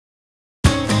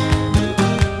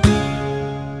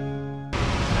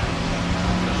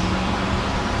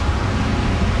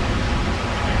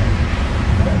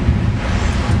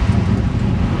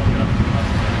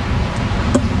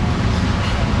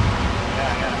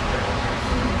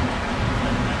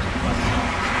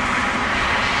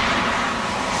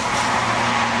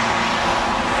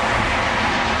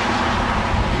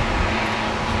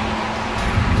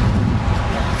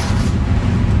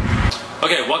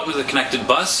connected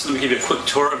bus. Let me give you a quick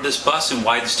tour of this bus and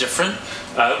why it's different.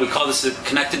 We call this a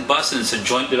connected bus, and it's a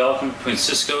joint development between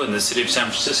Cisco and the city of San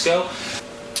Francisco.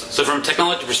 So from a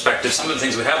technology perspective, some of the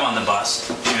things we have on the bus,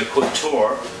 I'll give you a quick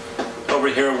tour. Over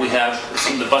here we have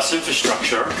some of the bus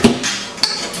infrastructure.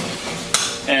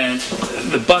 And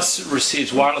the bus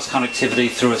receives wireless connectivity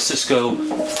through a Cisco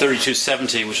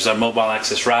 3270, which is our mobile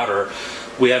access router.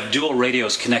 We have dual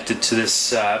radios connected to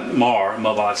this MAR,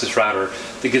 mobile access router,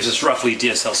 that gives us roughly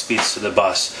DSL speeds to the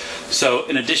bus. So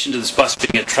in addition to this bus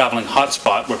being a traveling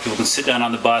hotspot where people can sit down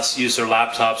on the bus, use their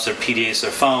laptops, their PDAs,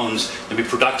 their phones, and be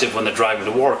productive when they're driving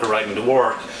to work or riding to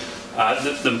work,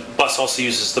 the bus also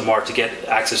uses the MAR to get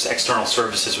access to external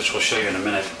services, which we'll show you in a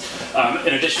minute.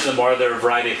 In addition to the MAR, there are a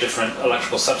variety of different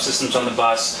electrical subsystems on the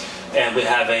bus, and we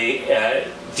have a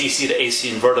DC to AC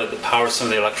inverter that powers some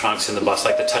of the electronics in the bus,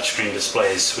 like the touchscreen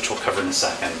displays, which we'll cover in a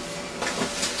second.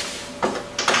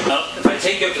 Now, if I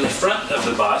take you up to the front of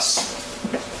the bus,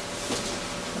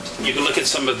 you can look at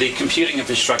some of the computing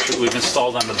infrastructure that we've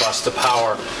installed on the bus to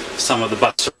power some of the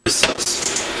bus services.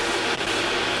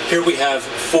 Here we have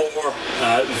 4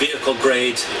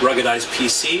 vehicle-grade ruggedized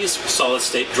PCs,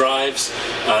 solid-state drives.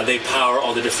 They power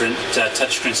all the different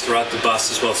touchscreens throughout the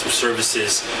bus, as well as some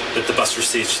services that the bus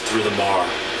receives through the MAR. I'll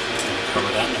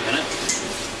cover that in a minute.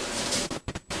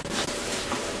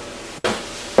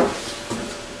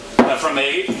 From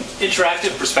an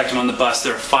interactive perspective on the bus,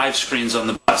 there are 5 screens on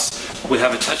the bus. We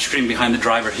have a touchscreen behind the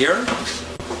driver here.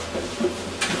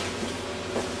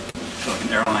 Like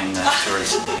an airline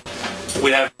stories.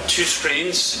 We have 2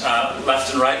 screens,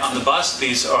 left and right, on the bus.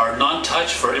 These are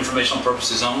non-touch for informational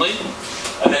purposes only.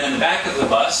 And then in the back of the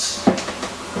bus,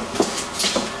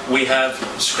 we have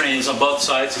screens on both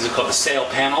sides. These are called the sail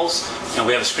panels. And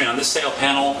we have a screen on this sail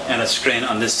panel and a screen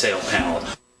on this sail panel.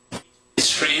 These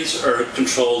screens are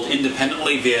controlled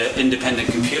independently via independent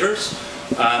computers.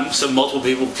 So multiple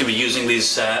people can be using these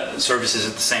services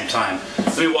at the same time.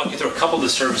 Let me walk you through a couple of the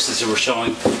services that we're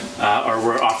showing or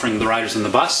we're offering the riders in the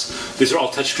bus. These are all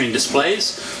touchscreen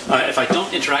displays. If I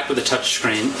don't interact with the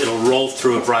touchscreen, it'll roll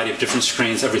through a variety of different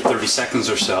screens every 30 seconds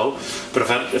or so. But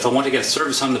if I want to get a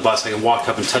service on the bus, I can walk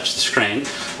up and touch the screen.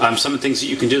 Some of the things that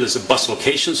you can do, there's a bus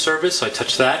location service, so I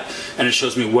touch that, and it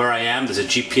shows me where I am. There's a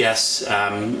GPS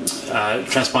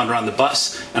transponder on the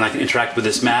bus, and I can interact with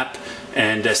this map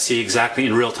and see exactly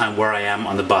in real time where I am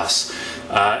on the bus,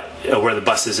 where the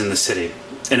bus is in the city.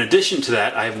 In addition to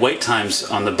that, I have wait times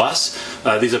on the bus.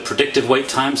 These are predictive wait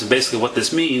times, and basically what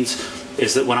this means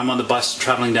is that when I'm on the bus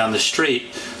traveling down the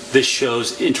street, this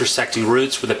shows intersecting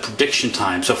routes with a prediction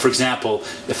time. So for example,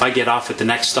 if I get off at the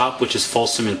next stop, which is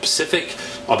Folsom and Pacific,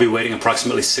 I'll be waiting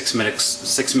approximately 6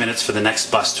 minutes for the next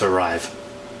bus to arrive.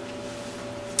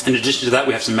 In addition to that,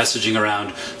 we have some messaging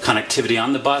around connectivity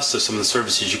on the bus, so some of the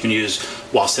services you can use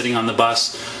while sitting on the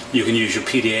bus. You can use your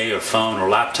PDA or phone or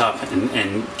laptop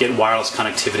and get wireless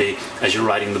connectivity as you're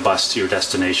riding the bus to your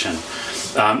destination.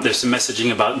 There's some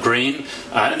messaging about green,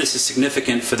 and this is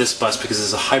significant for this bus because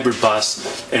it's a hybrid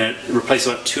bus and it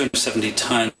replaces about 270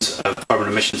 tons of carbon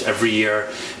emissions every year,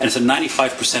 and it's a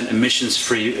 95%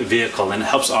 emissions-free vehicle, and it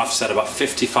helps offset about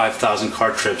 55,000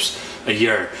 car trips a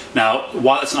year. Now,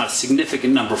 while it's not a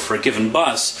significant number for a given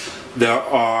bus, there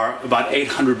are about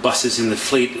 800 buses in the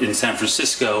fleet in San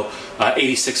Francisco,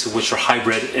 86 of which are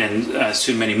hybrid, and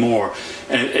soon many more.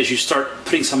 And as you start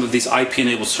putting some of these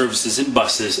IP-enabled services in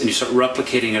buses and you start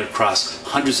replicating it across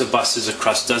hundreds of buses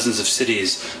across dozens of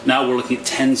cities, now we're looking at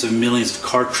tens of millions of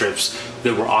car trips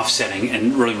that we're offsetting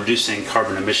and really reducing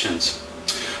carbon emissions.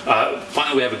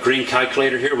 Finally, we have a green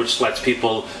calculator here, which lets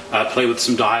people play with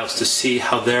some dials to see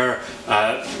how their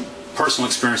personal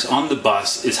experience on the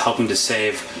bus is helping to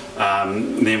save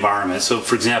the environment. So,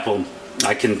 for example,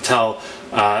 I can tell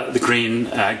the green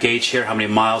gauge here how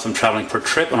many miles I'm traveling per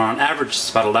trip, and on average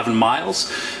it's about 11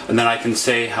 miles. And then I can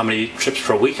say how many trips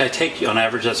per week I take. On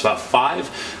average that's about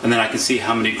 5. And then I can see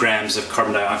how many grams of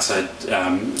carbon dioxide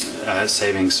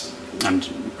savings I'm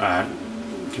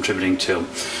contributing to.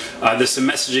 There's some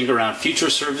messaging around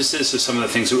future services, so some of the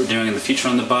things that we're doing in the future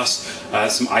on the bus,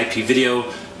 some IP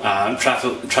video,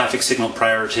 traffic signal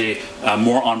priority,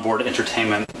 more onboard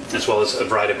entertainment, as well as a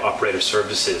variety of operator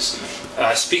services.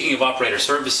 Speaking of operator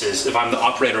services, if I'm the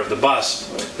operator of the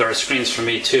bus, there are screens for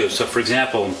me too. So for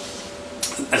example,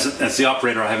 as the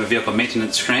operator, I have a vehicle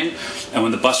maintenance screen, and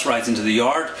when the bus rides into the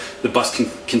yard, the bus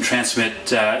can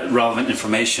transmit relevant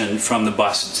information from the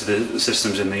bus to the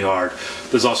systems in the yard.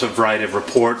 There's also a variety of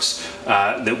reports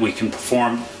that we can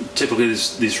perform. Typically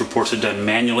these reports are done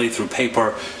manually through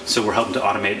paper, so we're helping to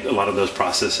automate a lot of those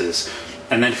processes.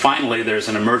 And then finally, there's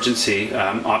an emergency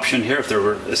option here. If there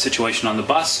were a situation on the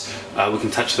bus, we can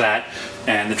touch that,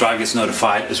 and the driver gets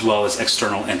notified, as well as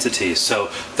external entities. So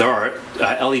there are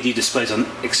LED displays on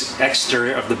the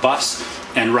exterior of the bus,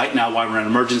 and right now, while we're in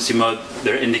emergency mode,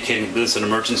 they're indicating there's an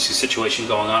emergency situation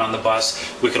going on the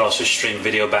bus. We could also stream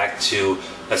video back to,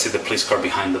 let's say, the police car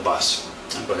behind the bus.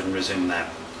 I'll go ahead and resume that.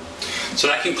 So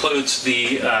that concludes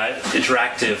the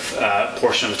interactive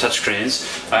portion of the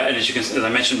touchscreens. And as I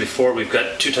mentioned before, we've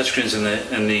got 2 touchscreens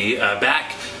in the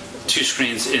back, 2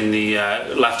 screens in the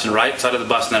left and right side of the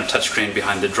bus, and then a touchscreen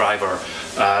behind the driver.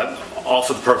 All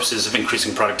for the purposes of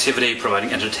increasing productivity,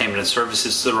 providing entertainment and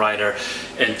services to the rider,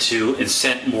 and to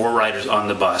incent more riders on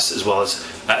the bus, as well as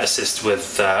assist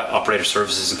with operator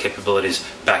services and capabilities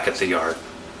back at the yard.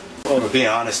 Well, to be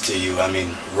honest to you, I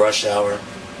mean, rush hour,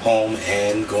 home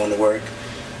and going to work,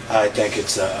 I think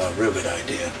it's a real good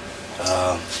idea.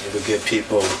 It would give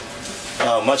people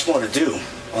much more to do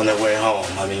on their way home.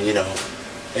 I mean, you know,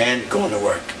 and going to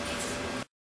work.